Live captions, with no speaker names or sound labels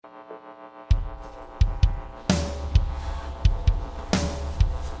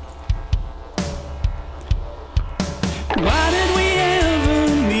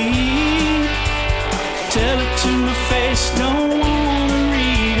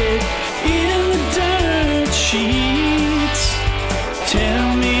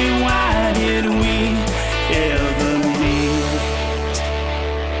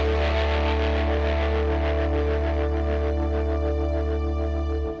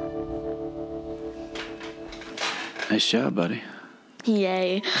Nice job, buddy.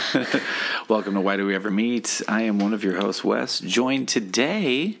 Yay. Welcome to Why Do We Ever Meet? I am one of your hosts, Wes, joined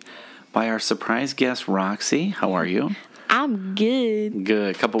today by our surprise guest, Roxy. How are you? I'm good.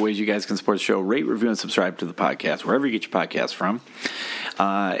 Good. A couple ways you guys can support the show. Rate, review, and subscribe to the podcast, wherever you get your podcast from.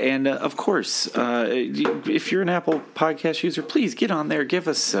 Of course, if you're an Apple Podcast user, please get on there. Give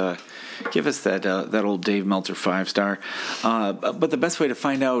us that old Dave Meltzer 5-star. But the best way to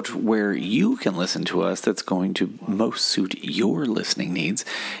find out where you can listen to us that's going to most suit your listening needs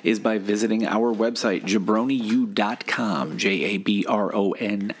is by visiting our website, jabroniu.com,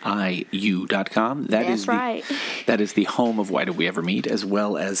 JABRONIU.com. That's right. That is the home of Why Do We Ever Meet, as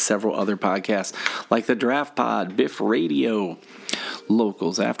well as several other podcasts like The Draft Pod, Biff Radio,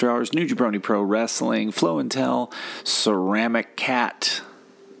 Locals, After Hours, New Jabroni Pro Wrestling, Flow and Tell, Ceramic Cat.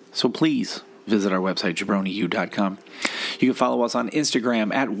 So please visit our website, jabroniu.com. You can follow us on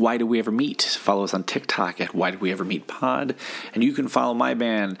Instagram at Why Do We Ever Meet. Follow us on TikTok at Why Do We Ever Meet Pod. And you can follow my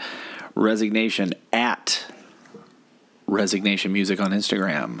band, Resignation, at Resignation Music on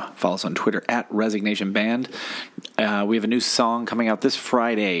Instagram. Follow us on Twitter at Resignation Band. We have a new song coming out this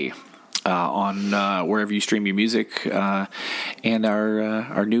Friday on wherever you stream your music. And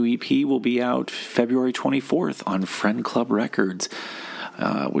our new EP will be out February 24th on Friend Club Records.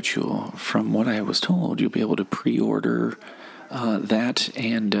 Which from what I was told, you'll be able to pre-order that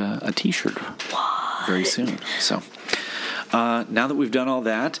and a T-shirt very soon. So now that we've done all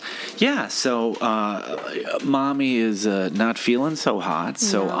that, Mommy is not feeling so hot.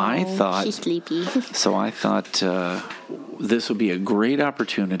 So No, I thought she's sleepy. So I thought this would be a great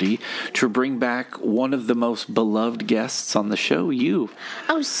opportunity to bring back one of the most beloved guests on the show. You.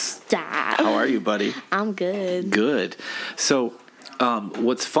 Oh, stop. How are you, buddy? I'm good. Good. So.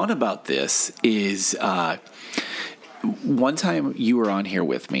 What's fun about this is one time you were on here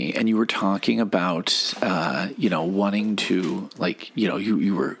with me and you were talking about wanting to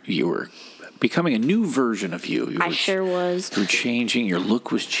you were becoming a new version of you. I sure was. You were changing. Your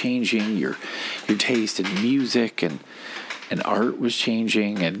look was changing. Your taste in music and art was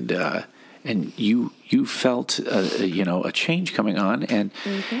changing, and you felt a change coming on, and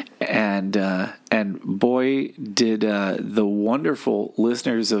boy did the wonderful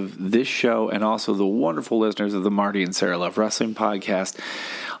listeners of this show and also the wonderful listeners of the Marty and Sarah Love Wrestling podcast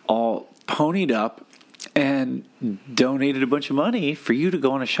all ponied up and donated a bunch of money for you to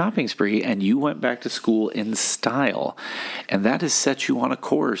go on a shopping spree, and you went back to school in style, and that has set you on a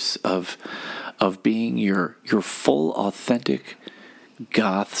course of being your full authentic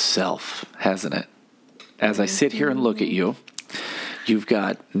goth self, hasn't it? As I sit here and look at you, you've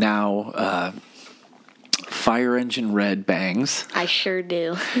got now fire engine red bangs. I sure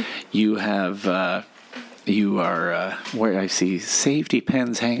do. You have you are where I see safety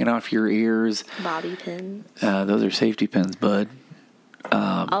pins hanging off your ears. Bobby pins. Those are safety pins, bud.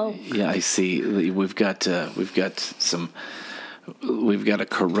 Yeah, I see. We've got a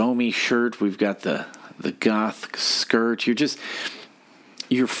Kuromi shirt. We've got the goth skirt.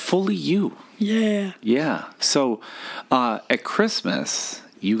 You're fully you. Yeah. Yeah. So at Christmas,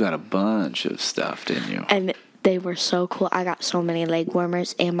 you got a bunch of stuff, didn't you? And they were so cool. I got so many leg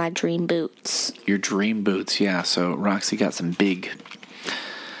warmers and my dream boots. Your dream boots, yeah. So Roxy got some big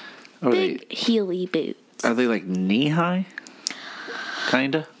heely boots. Are they like knee high?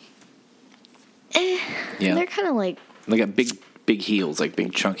 Kinda? Yeah. They're kind of like... They got big heels, like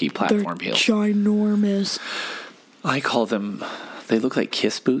big chunky platform heels. Ginormous. I call them... They look like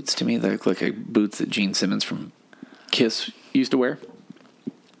Kiss boots to me. They look like boots that Gene Simmons from Kiss used to wear.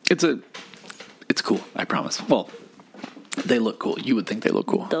 It's cool, I promise. Well, they look cool. You would think they look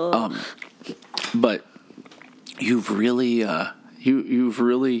cool. But you've really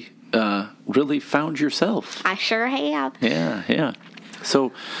really found yourself. I sure have. Yeah.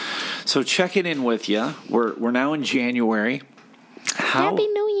 So checking in with you. We're now in January. Happy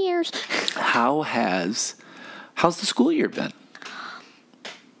New Year's. How's the school year been?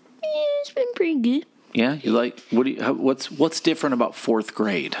 It's been pretty good. Yeah, what's different about fourth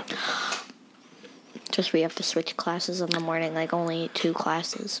grade? Just we have to switch classes in the morning, like only 2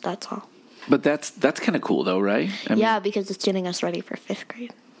 classes. That's all. But that's kind of cool, though, right? I mean, because it's getting us ready for 5th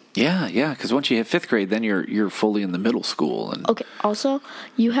grade. Yeah. Because once you hit 5th grade, then you're fully in the middle school. And okay. Also,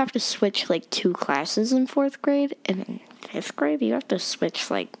 you have to switch like 2 classes in 4th grade, and in 5th grade you have to switch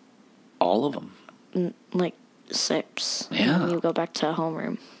like all of them. Like 6. Yeah. And then you go back to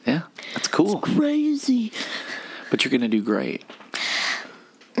homeroom. Yeah, that's cool. It's crazy. But you're gonna do great.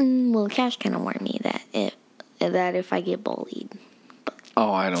 Well, Cash kind of warned me that if I get bullied, but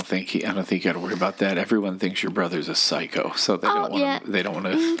Oh, I don't think you got to worry about that. Everyone thinks your brother's a psycho, so they don't want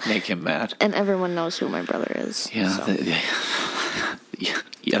to make him mad. And everyone knows who my brother is. Yeah. So.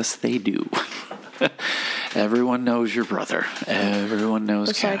 Yes, they do. Everyone knows your brother. Everyone knows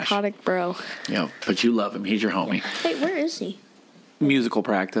the Cash. psychotic bro. Yeah, but you love him. He's your homie. Hey, where is he? Musical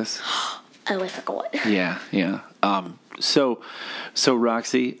practice. Oh, I forgot. Yeah. So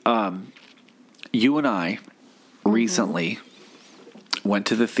Roxy, you and I recently went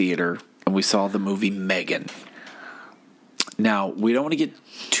to the theater and we saw the movie Megan. Now, we don't want to get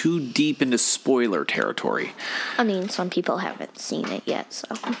too deep into spoiler territory. I mean, some people haven't seen it yet, so.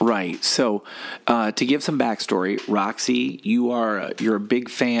 Right. So, to give some backstory, Roxy, you're a big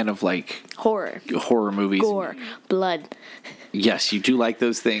fan of like horror movies, gore, blood. Yes, you do like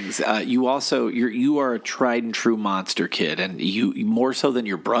those things. You also you are a tried and true monster kid, and you more so than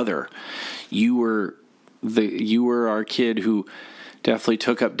your brother. You were our kid who definitely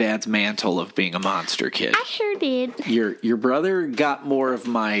took up Dad's mantle of being a monster kid. I sure did. Your brother got more of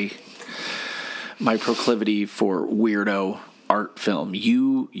my proclivity for weirdo art film.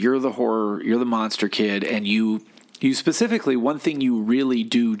 You're the horror, you're the monster kid, and you specifically, one thing you really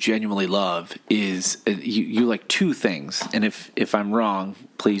do genuinely love is you like two things. And if I'm wrong,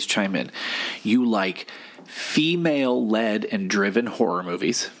 please chime in. You like female-led and driven horror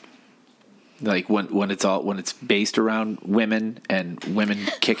movies. Like when it's based around women and women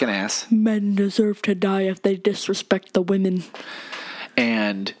kicking ass. Men deserve to die if they disrespect the women.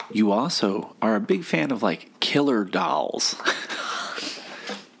 And you also are a big fan of like killer dolls.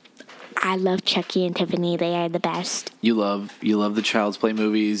 I love Chucky and Tiffany. They are the best. You love the Child's Play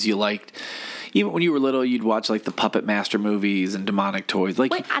movies. You liked, even when you were little, you'd watch like the Puppet Master movies and Demonic Toys.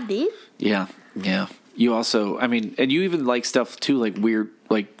 Like, wait, I did? Yeah. You also, I mean, and you even like stuff too, like weird,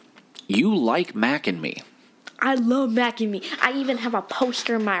 like you like Mac and Me. I love Mac and Me. I even have a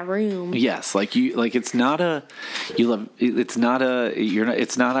poster in my room. Yes, it's not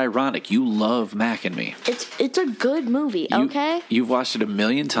ironic. You love Mac and Me. It's a good movie, okay? You've watched it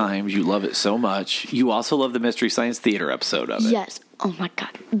 1,000,000 times. You love it so much. You also love the Mystery Science Theater episode of it. Yes. Oh my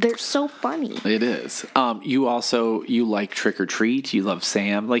God, they're so funny. It is. You like Trick or Treat. You love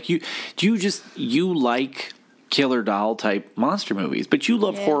Sam. Like you like killer doll type monster movies, but you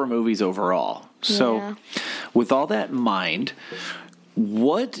love horror movies overall. So, with all that in mind,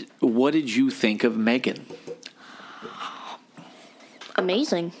 what did you think of Megan?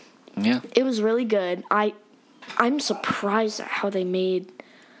 Amazing. Yeah. It was really good. I'm surprised at how they made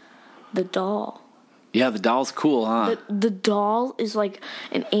the doll. Yeah, the doll's cool, huh? The doll is like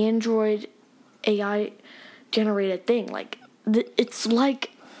an Android AI generated thing. Like it's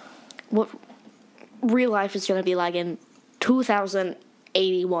like what real life is going to be like in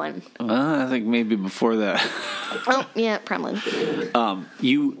 2081. I think maybe before that. Oh, yeah, probably.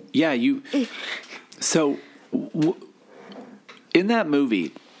 So, in that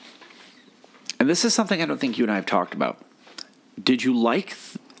movie, and this is something I don't think you and I have talked about, did you like,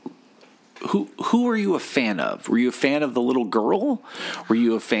 who were you a fan of? Were you a fan of the little girl? Were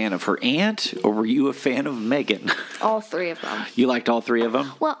you a fan of her aunt? Or were you a fan of Megan? All three of them. You liked all three of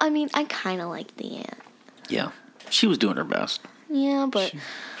them? Well, I mean, I kind of liked the aunt. Yeah. She was doing her best. Yeah, but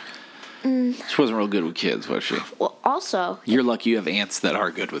she wasn't real good with kids, was she? Well, also, you're lucky you have aunts that are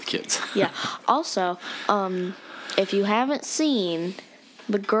good with kids. Yeah. Also, if you haven't seen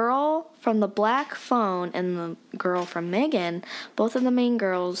the girl from the black phone and the girl from Megan, both of the main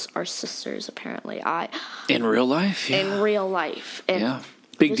girls are sisters, apparently. In real life? Yeah. In real life. And yeah.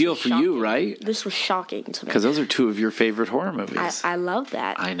 Big deal for you, right? This was shocking to me. Because those are two of your favorite horror movies. I love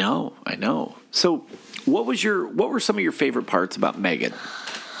that. I know. So, what were some of your favorite parts about Megan?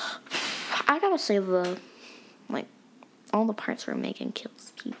 I gotta say all the parts where Megan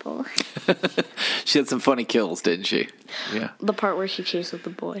kills people. She had some funny kills, didn't she? Yeah. The part where she chases the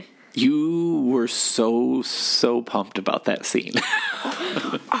boy. You were so pumped about that scene.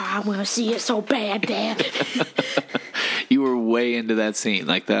 I want to see it so bad, Dad. You were way into that scene.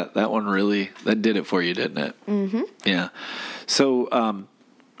 Like that one really, that did it for you, didn't it? Mm-hmm. Yeah. So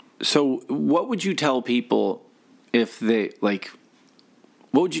what would you tell people if they, like,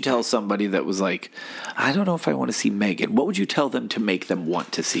 what would you tell somebody that was like, I don't know if I want to see Megan? What would you tell them to make them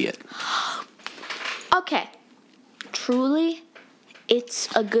want to see it? Okay. Truly, it's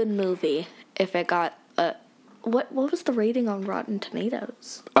a good movie if it got what was the rating on Rotten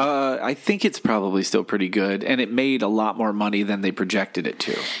Tomatoes? I think it's probably still pretty good, and it made a lot more money than they projected it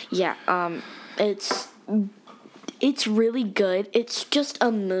to. Yeah, it's really good. It's just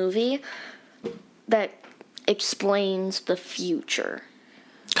a movie that explains the future.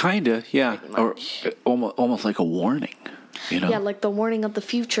 Kinda, yeah. Or almost like a warning. Yeah, like the warning of the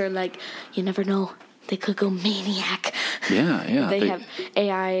future. Like, you never know. They could go maniac. Yeah. They have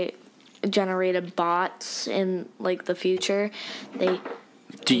AI generated bots in like the future.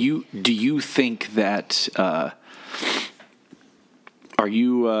 Do you think that are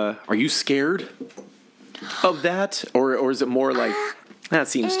you scared of that, or is it more like that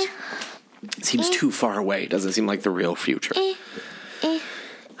seems too far away? Doesn't seem like the real future.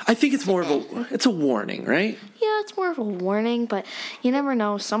 I think it's more of a warning, right? Yeah, it's more of a warning, but you never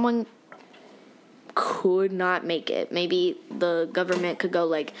know. Someone could not make it. Maybe the government could go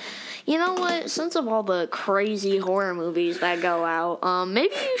like, you know what? Since of all the crazy horror movies that go out,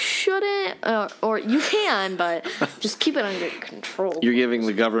 maybe you shouldn't, or you can, but just keep it under control. You're giving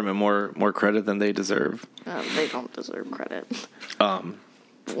the government more credit than they deserve. They don't deserve credit.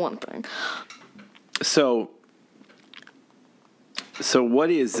 One thing. So what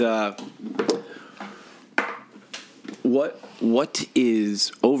is what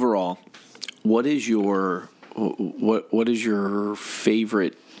is overall? What is your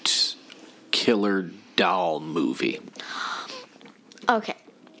favorite killer doll movie? Okay,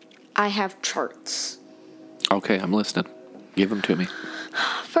 I have charts. Okay, I'm listening. Give them to me.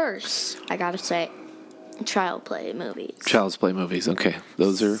 First, I gotta say, Child Play movies. Child's Play movies. Okay,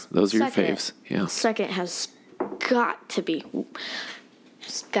 those are your faves. Yeah. Second has got to be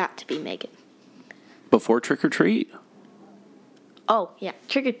Megan. Before Trick or Treat. Oh yeah,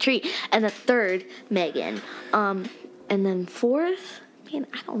 Trick or Treat, and then third Megan. And then fourth, man,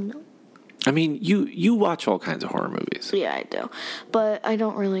 I don't know. I mean, you watch all kinds of horror movies. Yeah, I do, but I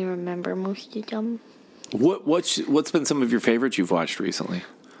don't really remember most of them. What's been some of your favorites you've watched recently?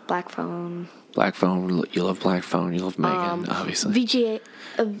 Black Phone. Black Phone. You love Black Phone. You love Megan, obviously.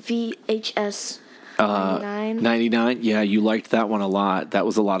 VHS 99. 99. Yeah, you liked that one a lot. That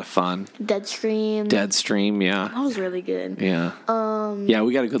was a lot of fun. Deadstream. Deadstream. Yeah. That was really good. Yeah. Yeah,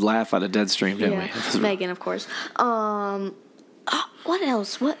 we got a good laugh out of Deadstream, didn't we? Megan, of course. What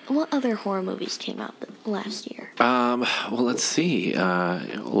else? What other horror movies came out last year? Well, let's see. You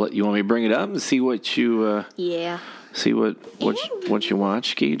want me to bring it up and see what you? Yeah. See what you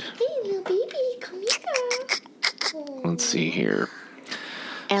watch, Keith? Hey, little baby, come here. Let's see here.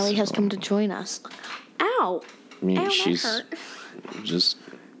 Allie has come to join us. Ow! I mean, Ow, she's that hurt. just,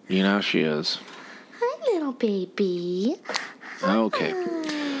 she is. Hi, little baby. Okay.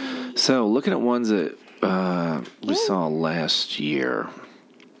 So, looking at ones that we saw last year.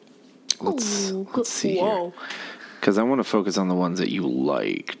 Let's see here. Because I want to focus on the ones that you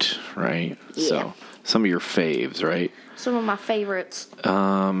liked, right? Yeah. So, some of your faves, right? Some of my favorites.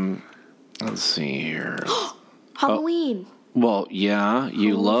 Let's see here. Halloween. Well, yeah,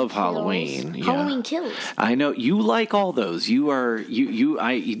 you love Kills. Halloween. Yeah. Halloween Kills. I know you like all those. I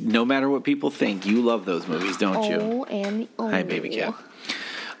no matter what people think, you love those movies, don't you? Hi, baby cat.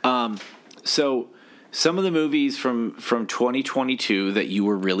 So some of the movies from 2022 that you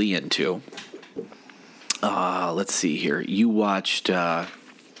were really into. Let's see here. You watched.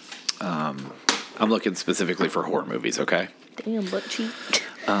 I'm looking specifically for horror movies. Okay. Damn, butt cheek.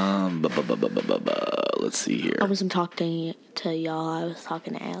 Let's see here. I wasn't talking to y'all. I was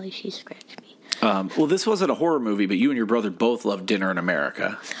talking to Allie. She scratched me. Well, this wasn't a horror movie, but you and your brother both loved Dinner in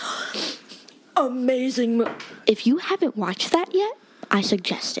America. Amazing. If you haven't watched that yet, I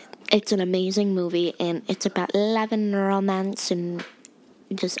suggest it. It's an amazing movie, and it's about love and romance and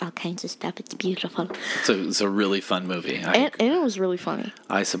just all kinds of stuff. It's beautiful. It's a really fun movie. And it was really funny.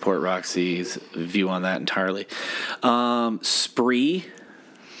 I support Roxy's view on that entirely. Spree.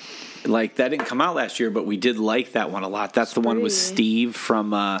 Like, that didn't come out last year, but we did like that one a lot. That's the one with Steve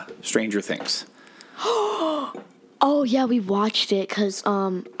from Stranger Things. Oh, yeah, we watched it because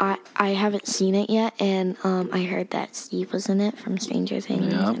I haven't seen it yet, and I heard that Steve was in it from Stranger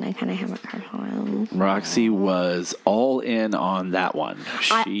Things, and I kind of have a crush on him. Roxy was all in on that one.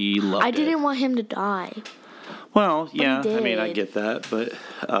 She loved it. I didn't want him to die. Well, yeah, I mean, I get that, but...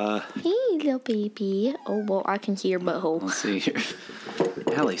 Hey, little baby. Oh, well, I can see your butthole. Let's see here.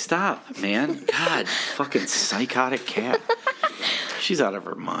 Ellie, stop, man. God, fucking psychotic cat. She's out of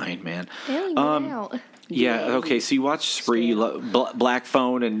her mind, man. Ellie, get out. Yeah, okay, so you watched Spree, you Black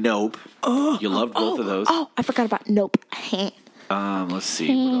Phone, and Nope. You loved both of those. Oh, I forgot about Nope. Let's see,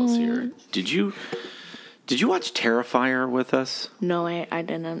 what else here? Did you watch Terrifier with us? No, I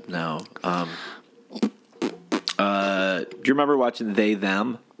didn't. No. Do you remember watching They,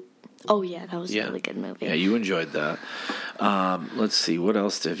 Them? Oh, yeah, that was a really good movie. Yeah, you enjoyed that. Let's see, what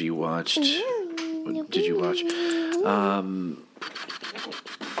else have you watched? What did you watch?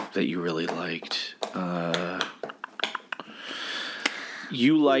 That you really liked?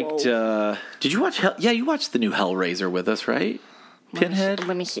 You liked, did you watch, you watched the new Hellraiser with us, right? Pinhead?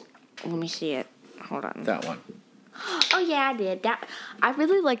 Let me see it. Hold on. That one. Oh, yeah, I did. I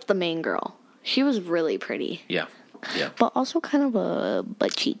really liked the main girl. She was really pretty. Yeah. But also kind of a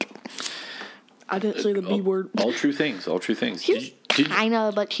butt cheek. I didn't say the B word. All true things. She was kind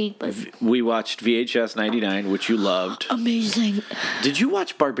of a butt cheek, but... We watched VHS 99, which you loved. Amazing. Did you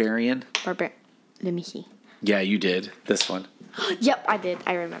watch Barbarian? Let me see. Yeah, you did. This one. Yep, I did.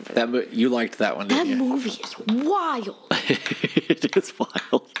 I remember that. You liked that one, didn't you? That movie is wild. It is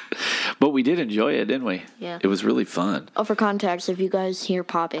wild. But we did enjoy it, didn't we? Yeah. It was really fun. Oh, for context, if you guys hear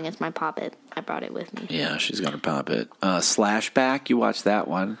popping, it's my poppet. I brought it with me. Yeah, she's going to pop it. Slashback, you watched that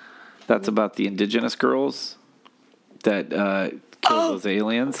one. That's about the indigenous girls that killed those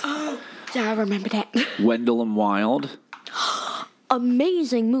aliens. Yeah, I remember that. Wendell and Wild.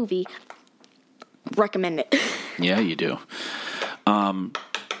 Amazing movie. Recommend it. Yeah, you do.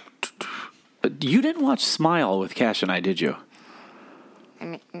 You didn't watch Smile with Cash and I, did you?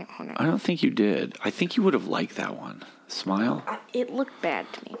 I don't think you did. I think you would have liked that one. Smile? It looked bad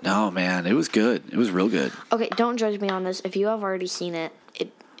to me. No, man. It was good. It was real good. Okay, don't judge me on this. If you have already seen it,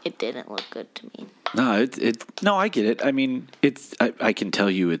 it didn't look good to me. No, no, I get it. I mean, I can tell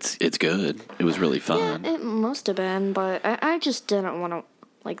you it's good. It was really fun. Yeah, it must have been, but I just didn't want to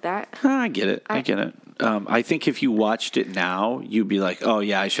like that. I get it. I get it. I think if you watched it now, you'd be like, oh,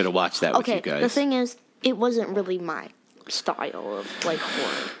 yeah, I should have watched that with you guys. The thing is, it wasn't really my style of, like,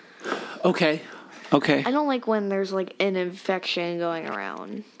 horror. Okay. I don't like when there's, like, an infection going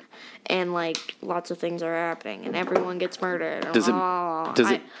around and, like, lots of things are happening and everyone gets murdered.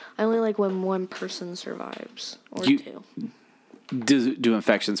 I only like when one person survives or two. Do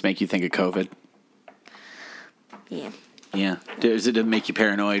infections make you think of COVID? Yeah. Yeah. Does it make you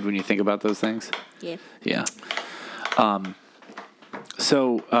paranoid when you think about those things? Yeah. Yeah.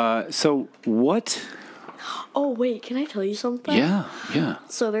 So what? Oh, wait, can I tell you something? Yeah.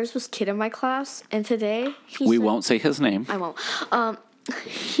 So there's this kid in my class, and today we won't say his name. I won't.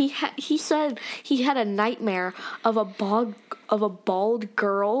 He said he had a nightmare of a bald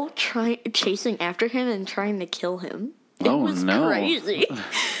girl chasing after him and trying to kill him. It was crazy.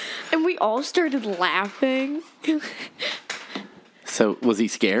 And we all started laughing. So was he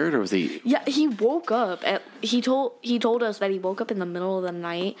scared or was he? Yeah, he woke up. He told us that he woke up in the middle of the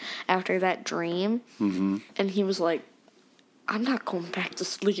night after that dream, and he was like, "I'm not going back to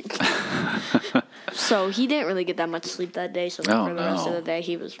sleep." So he didn't really get that much sleep that day. So for the rest of the day,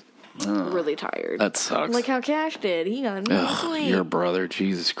 he was really tired. That sucks. Like how Cash did. He got no sleep. Your brother,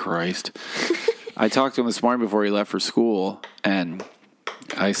 Jesus Christ! I talked to him this morning before he left for school, and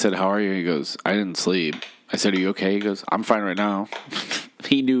I said, "How are you?" He goes, "I didn't sleep." I said, "Are you okay?" He goes, "I'm fine right now."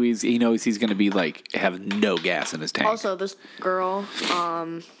 He knows he's going to be like have no gas in his tank. Also, this girl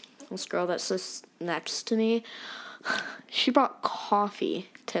that sits next to me, she brought coffee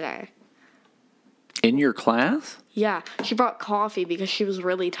today. In your class? Yeah, she brought coffee because she was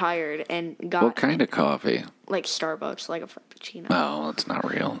really tired and got... What kind of coffee? Like Starbucks, like a Frappuccino. Oh, it's not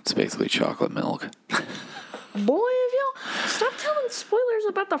real. It's basically chocolate milk. Boy, if y'all stop telling spoilers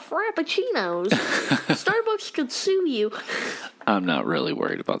about the Frappuccinos. Starbucks could sue you. I'm not really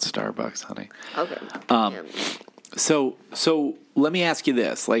worried about Starbucks, honey. Okay. So let me ask you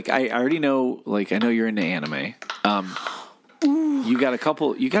this. Like, I already know, like, I know you're into anime. You got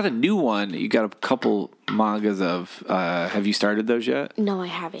a new one. You got a couple mangas of, have you started those yet? No, I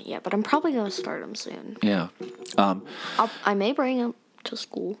haven't yet, but I'm probably going to start them soon. Yeah. I may bring them to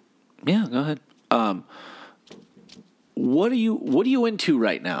school. Yeah, go ahead. What are you into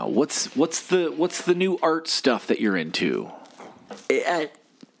right now? What's the new art stuff that you're into?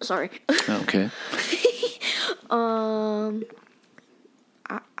 Sorry. Okay. I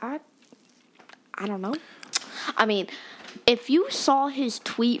don't know. I mean, if you saw his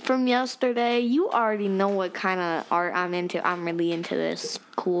tweet from yesterday, you already know what kind of art I'm into. I'm really into this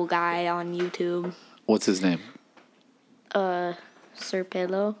cool guy on YouTube. What's his name? Sir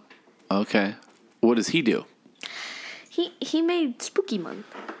Pelo. Okay. What does he do? He made Spooky Month.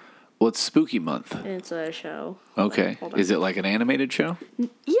 What's Spooky Month? It's a show. Okay. Hold on. Is it like an animated show?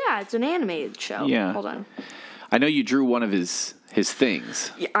 Yeah, it's an animated show. Yeah. Hold on. I know you drew one of his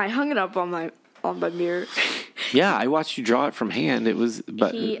things. Yeah, I hung it up on my mirror. Yeah, I watched you draw it from hand. It was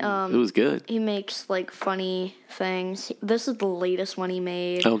good. He makes like funny things. This is the latest one he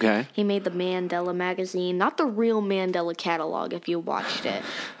made. Okay. He made the Mandela magazine, not the real Mandela catalog if you watched it.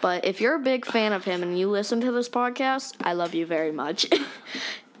 But if you're a big fan of him and you listen to this podcast, I love you very much.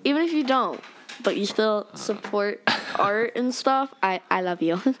 Even if you don't, but you still support art and stuff, I love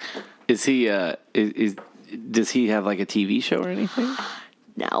you. Is he is does he have like a TV show or anything?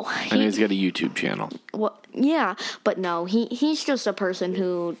 No. I know he's got a YouTube channel. Well, yeah, but no, he's just a person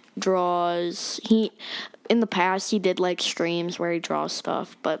who draws. In the past, he did like streams where he draws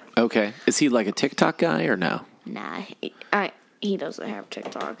stuff, but Okay. Is he like a TikTok guy or no? nah, he doesn't have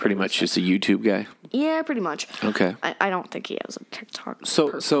TikTok. Pretty much just a YouTube guy. Yeah, pretty much. Okay. I don't think he has a TikTok.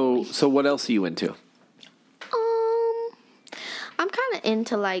 So what else are you into? I'm kind of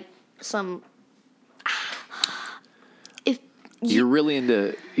into like some. You're really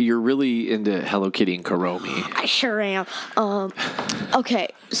into Hello Kitty and Kuromi. I sure am. Okay,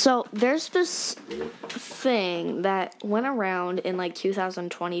 so there's this thing that went around in like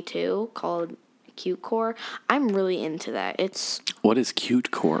 2022 called Cute Core. I'm really into that. What is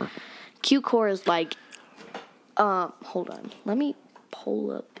Cute Core? Cute Core is like, hold on, let me pull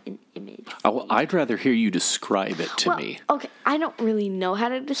up an image. I'd rather hear you describe it to me. Okay, I don't really know how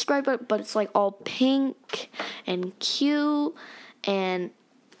to describe it, but it's like all pink and cute, and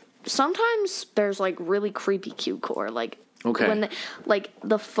sometimes there's like really creepy Cute Core. Like, okay, when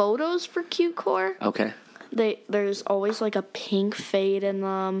the photos for Cute Core. Okay. There's always like a pink fade in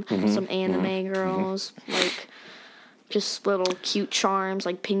them. Some anime girls, like just little cute charms,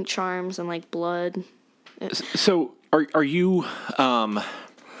 like pink charms and like blood. So are you? How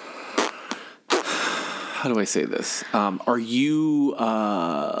do I say this? Are you?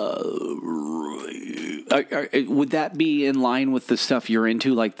 Would that be in line with the stuff you're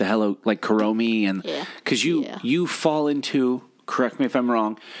into, like the Kuromi, and because you fall into? Correct me if I'm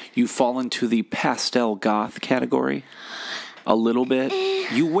wrong. You fall into the pastel goth category a little bit.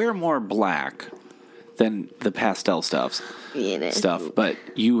 You wear more black than the pastel stuff, but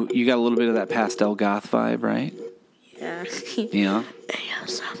you got a little bit of that pastel goth vibe, right? Yeah. Yeah.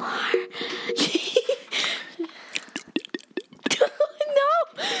 ASMR.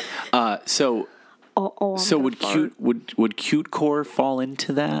 No. So would Cute Core fall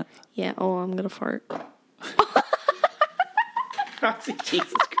into that? Yeah. Oh, I'm gonna fart.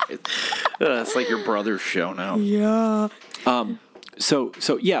 Jesus Christ. It's like your brother's show now. Yeah. So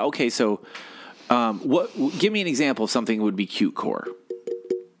yeah, okay, so what give me an example of something that would be Cute Core.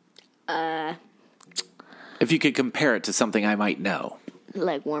 If you could compare it to something I might know.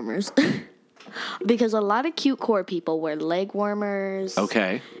 Leg warmers. Because a lot of Cute Core people wear leg warmers.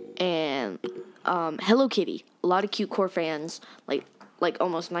 Okay. And Hello Kitty. A lot of Cute Core fans, like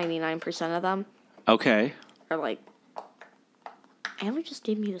almost 99% of them. Okay. Are like, Amber just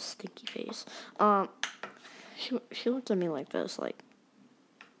gave me the stinky face. She looked at me like this, like.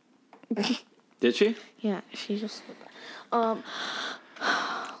 Did she? Yeah, she just. I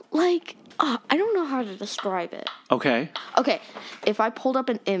don't know how to describe it. Okay. Okay, if I pulled up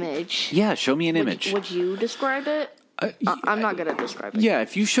an image. Yeah, show me an image. Would you describe it? I'm not gonna describe it. Yeah,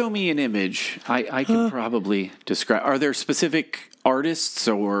 if you show me an image, I can probably describe. Are there specific artists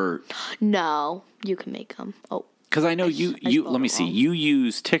or? No, you can make them. Oh. Because I know you let me see. You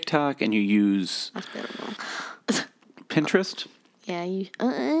use TikTok and you use Pinterest? Yeah,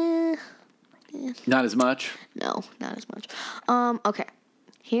 Not as much? No, not as much. Okay.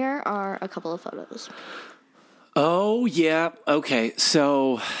 Here are a couple of photos. Oh, yeah. Okay.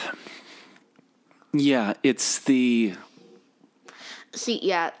 So yeah, it's the See,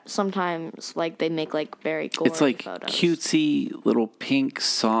 yeah, sometimes like they make like very gory it's like photos. Cutesy little pink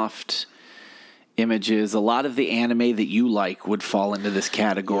soft images. A lot of the anime that you like would fall into this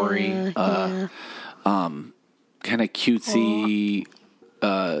category. Kind of cutesy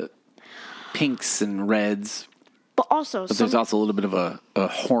pinks and reds. But also, there's also a little bit of a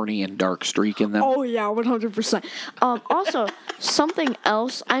horny and dark streak in them. Oh yeah, 100%. Also, something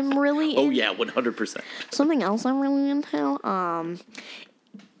else I'm really into. Oh yeah, 100%. Something else I'm really into.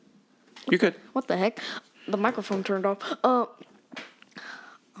 You're good. What the heck? The microphone turned off.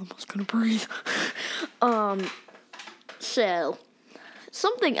 Almost gonna breathe. So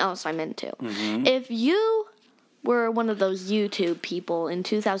something else I'm into. Mm-hmm. If you were one of those YouTube people in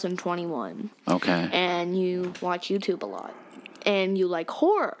 2021, okay, and you watch YouTube a lot, and you like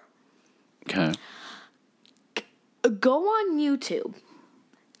horror, okay, go on YouTube,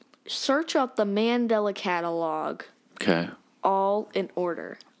 search up the Mandela Catalog, okay, all in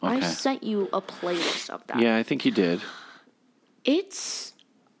order. Okay. I sent you a playlist of that. Yeah, I think you did. It's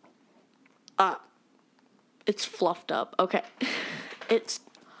fluffed up. Okay.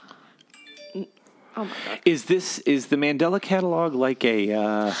 Oh my god. Is the Mandela Catalog like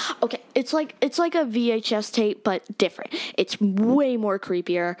a Okay, it's like a VHS tape but different. It's way more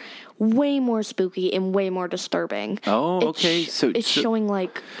creepier, way more spooky, and way more disturbing. Oh, okay. So it's showing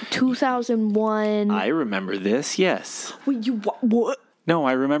like 2001. I remember this. Yes. Wait, what? No,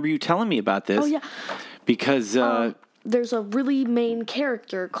 I remember you telling me about this. Oh yeah. because there's a really main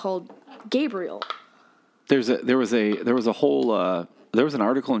character called Gabriel. there was an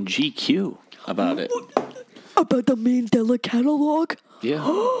article in GQ about it. About the Mandela catalog? Yeah,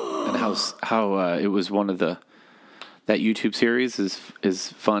 and how it was one of that YouTube series is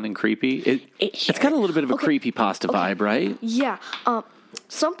fun and creepy. It's got a little bit of a creepypasta vibe, right? Yeah.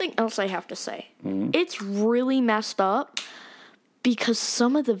 Something else I have to say. Mm-hmm. It's really messed up because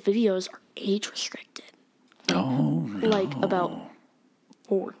some of the videos are age restricted. Oh, no. Like about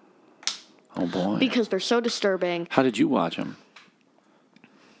 4. Oh boy. Because they're so disturbing. How did you watch them?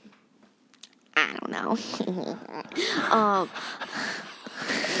 I don't know.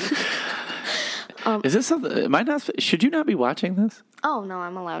 Is this something? Am I not? Should you not be watching this? Oh no,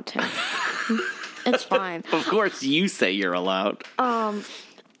 I'm allowed to. It's fine. Of course, you say you're allowed.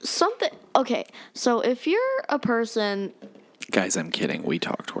 Okay, so if you're a person, Guys, I'm kidding. We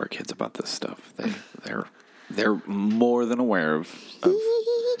talk to our kids about this stuff. They're more than aware of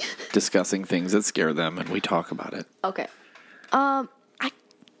discussing things that scare them, and we talk about it. okay, I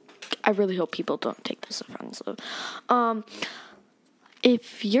really hope people don't take this offensive.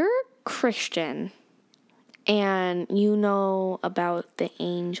 If you're Christian and you know about the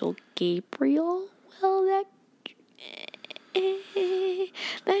angel Gabriel, well,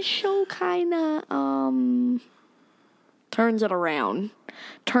 that show kind of turns it around,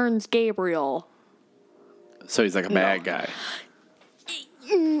 turns Gabriel. So he's like a bad guy.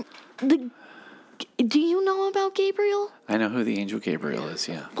 Do you know about Gabriel? I know who the angel Gabriel is,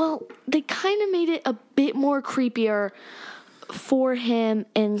 yeah. Well, they kind of made it a bit more creepier for him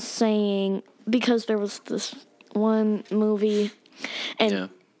in saying, because there was this one movie, and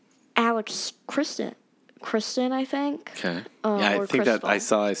Alex Kristen, I think. Okay. I think Crystal. that I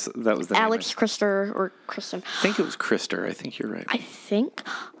saw that was the Alex name. Krister or Kristen. I think it was Krister. I think you're right. I think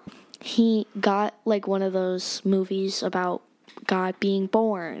he got like one of those movies about God being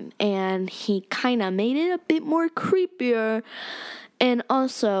born, and he kind of made it a bit more creepier, and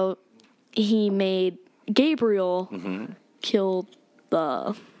also he made Gabriel kill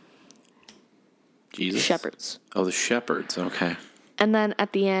the Jesus? shepherds. Oh, the shepherds. Okay. And then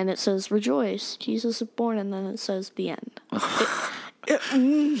at the end it says, "Rejoice, Jesus is born," and then it says the end.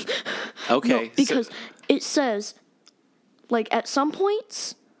 Okay. No, because it says, like at some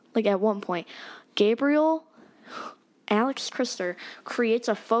points, like at one point, Gabriel, Alex Krister creates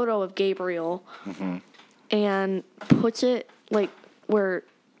a photo of Gabriel and puts it like where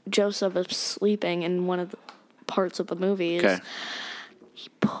Joseph is sleeping in one of the parts of the movies. Okay. He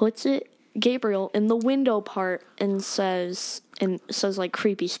puts Gabriel in the window part and says like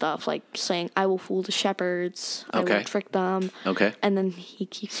creepy stuff, like saying, "I will fool the shepherds. I will trick them." Okay. And then he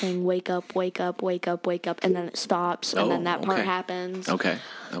keeps saying, "Wake up, wake up, wake up, wake up," and then it stops, and then that part happens. Okay.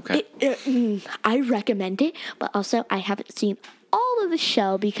 Okay. I recommend it, but also I haven't seen all of the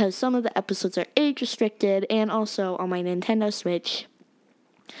show because some of the episodes are age restricted, and also on my Nintendo Switch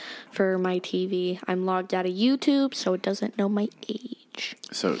for my TV, I'm logged out of YouTube, so it doesn't know my age.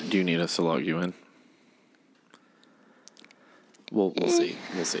 So, do you need us to log you in? We'll see.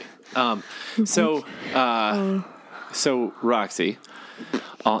 We'll see. So Roxy,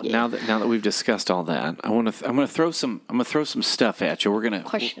 now that we've discussed all that, I'm gonna throw some stuff at you. We're gonna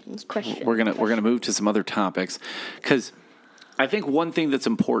questions. We're gonna move to some other topics because I think one thing that's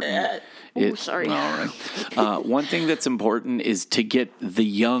important. Sorry. All right. One thing that's important is to get the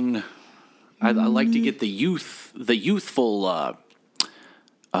young. I like to get the youthful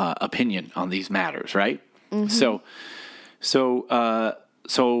opinion on these matters, right? Mm-hmm.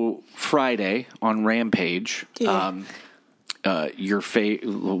 So Friday on Rampage, one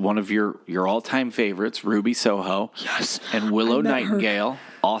of your all-time favorites, Ruby Soho, yes, and Willow Nightingale,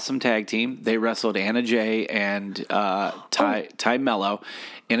 awesome tag team. They wrestled Anna Jay and Ty Mello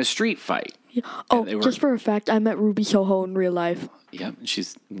in a street fight. Yeah. Oh, just for a fact, I met Ruby Soho in real life. Yeah,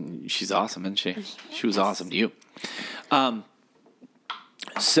 she's awesome, isn't she? She was awesome to you.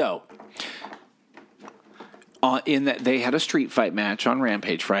 In that they had a street fight match on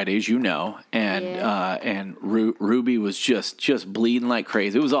Rampage Friday, as you know, and Ruby was just bleeding like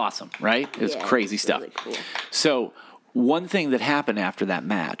crazy. It was awesome, right? It was crazy stuff. Really cool. So one thing that happened after that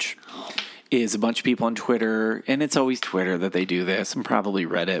match is a bunch of people on Twitter, and it's always Twitter that they do this, and probably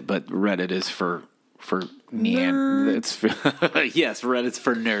Reddit, but Reddit is for nerds. Yes, Reddit's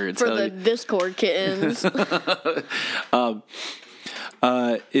for nerds. For the Discord kittens.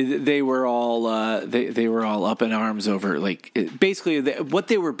 They were all they were all up in arms over what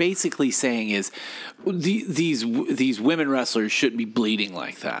they were basically saying is these women wrestlers shouldn't be bleeding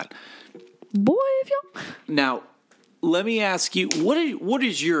like that. Boy, if you Now, let me ask you, what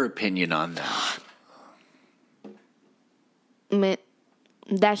is your opinion on that?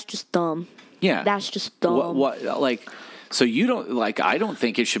 That's just dumb. Yeah. That's just dumb. What like, so you don't, like, I don't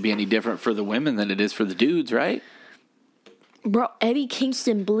think it should be any different for the women than it is for the dudes, right? Bro, Eddie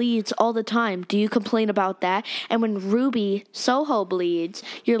Kingston bleeds all the time. Do you complain about that? And when Ruby Soho bleeds,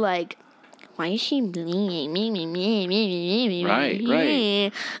 you're like, why is she bleeding?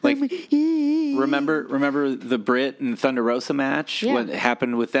 Right. Like, remember the Britt and Thunder Rosa match? Yeah. What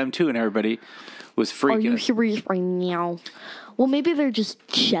happened with them too, and everybody was freaking. Are you serious right now? Well, maybe they're just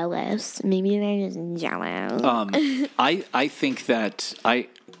jealous. Maybe they're just jealous. I think that I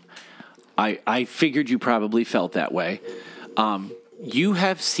figured you probably felt that way. You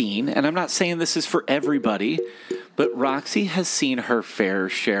have seen, and I'm not saying this is for everybody, but Roxy has seen her fair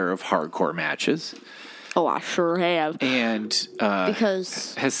share of hardcore matches. Oh, I sure have. And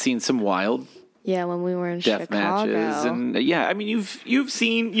because has seen some wild when we were in death Chicago. matches, and I mean you've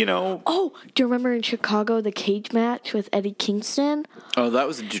seen Oh, do you remember in Chicago the cage match with Eddie Kingston? Oh, that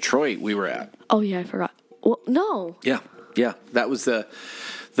was in Detroit we were at. Oh yeah, I forgot. Well, no. Yeah, that was the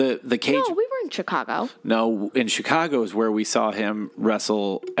cage. No, we were in Chicago. No, in Chicago is where we saw him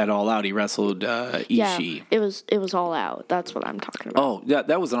wrestle at All Out. He wrestled Ishii. Yeah, it was All Out. That's what I'm talking about. Oh, yeah,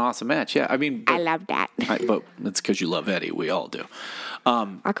 that was an awesome match. Yeah, I mean, I love that. But it's because you love Eddie. We all do.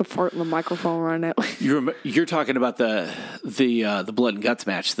 I could fart in the microphone right now. You're talking about the blood and guts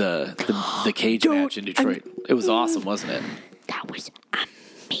match, the cage match in Detroit. It was awesome, wasn't it? That was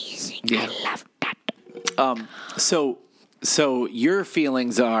amazing. Yeah. I love that. So your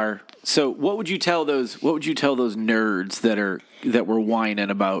feelings are. So what would you tell those nerds that were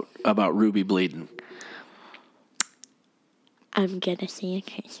whining about Ruby bleeding? I'm gonna say a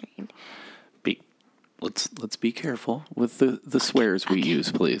curse word. Let's be careful with the swears we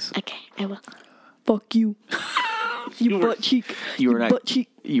use, please. Okay, I will. Fuck you. You butt cheek. You were butt cheek.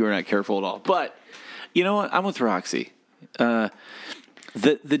 You were not careful at all. But you know what? I'm with Roxy. The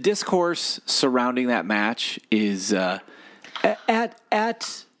discourse surrounding that match is at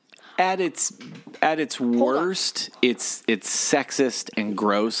its worst, it's sexist and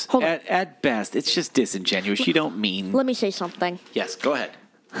gross. At best, it's just disingenuous. You don't mean. Let me say something. Yes, go ahead.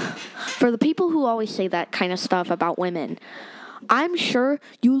 For the people who always say that kind of stuff about women, I'm sure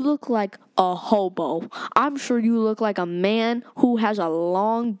you look like a hobo. I'm sure you look like a man who has a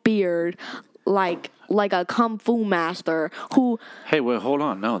long beard, like a kung fu master who. Hey, wait, hold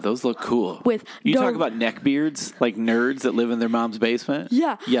on. No, those look cool. You talk about neck beards, like nerds that live in their mom's basement?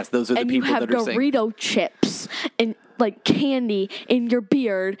 Yeah. Yes, those are the people that are saying. And you have Dorito chips and like candy in your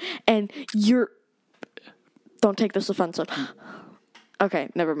beard, and you're. Don't take this offensive. Okay,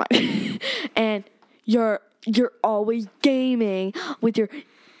 never mind. And you're always gaming with your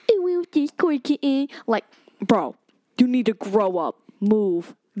like, bro, you need to grow up,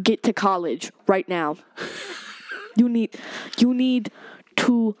 move, get to college right now. You need to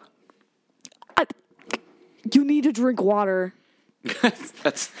drink water.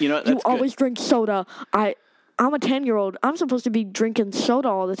 That's you always drink soda. I'm a 10-year-old. I'm supposed to be drinking soda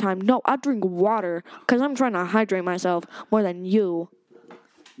all the time. No, I drink water because I'm trying to hydrate myself more than you.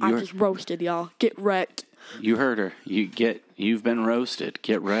 I just roasted, y'all. Get wrecked. You heard her. You've been roasted.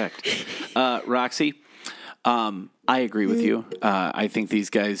 Get wrecked. Roxy, I agree with you. I think these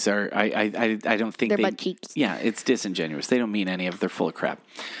guys are. I don't think they're butt cheeks. Yeah, it's disingenuous. They don't mean any of it. They're full of crap.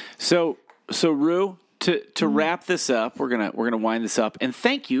 So Rue, to wrap this up, we're gonna wind this up, and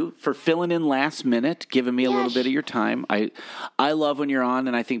thank you for filling in last minute, giving me a little bit of your time. I love when you're on,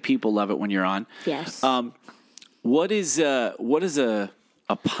 and I think people love it when you're on. Yes. What is a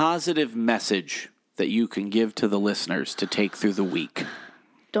positive message that you can give to the listeners to take through the week?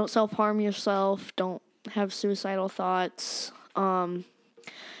 Don't self-harm yourself. Don't have suicidal thoughts.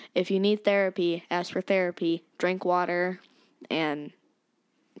 If you need therapy, ask for therapy. Drink water, and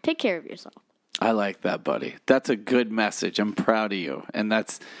take care of yourself. I like that, buddy. That's a good message. I'm proud of you. And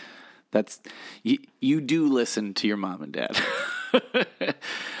that's you do listen to your mom and dad.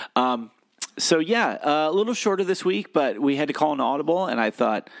 So yeah, a little shorter this week, but we had to call an audible, and I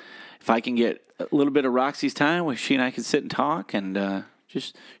thought if I can get a little bit of Roxy's time, where she and I can sit and talk and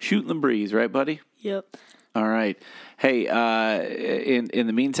just shoot in the breeze, right, buddy? Yep. All right. Hey, in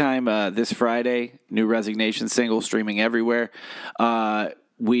the meantime, this Friday, new Resignation single streaming everywhere.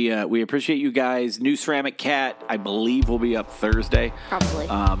 We appreciate you guys. New Ceramic Cat, I believe, will be up Thursday. Probably.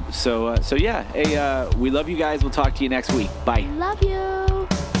 So yeah. Hey, we love you guys. We'll talk to you next week. Bye. Love you.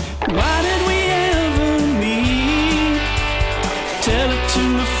 Bye.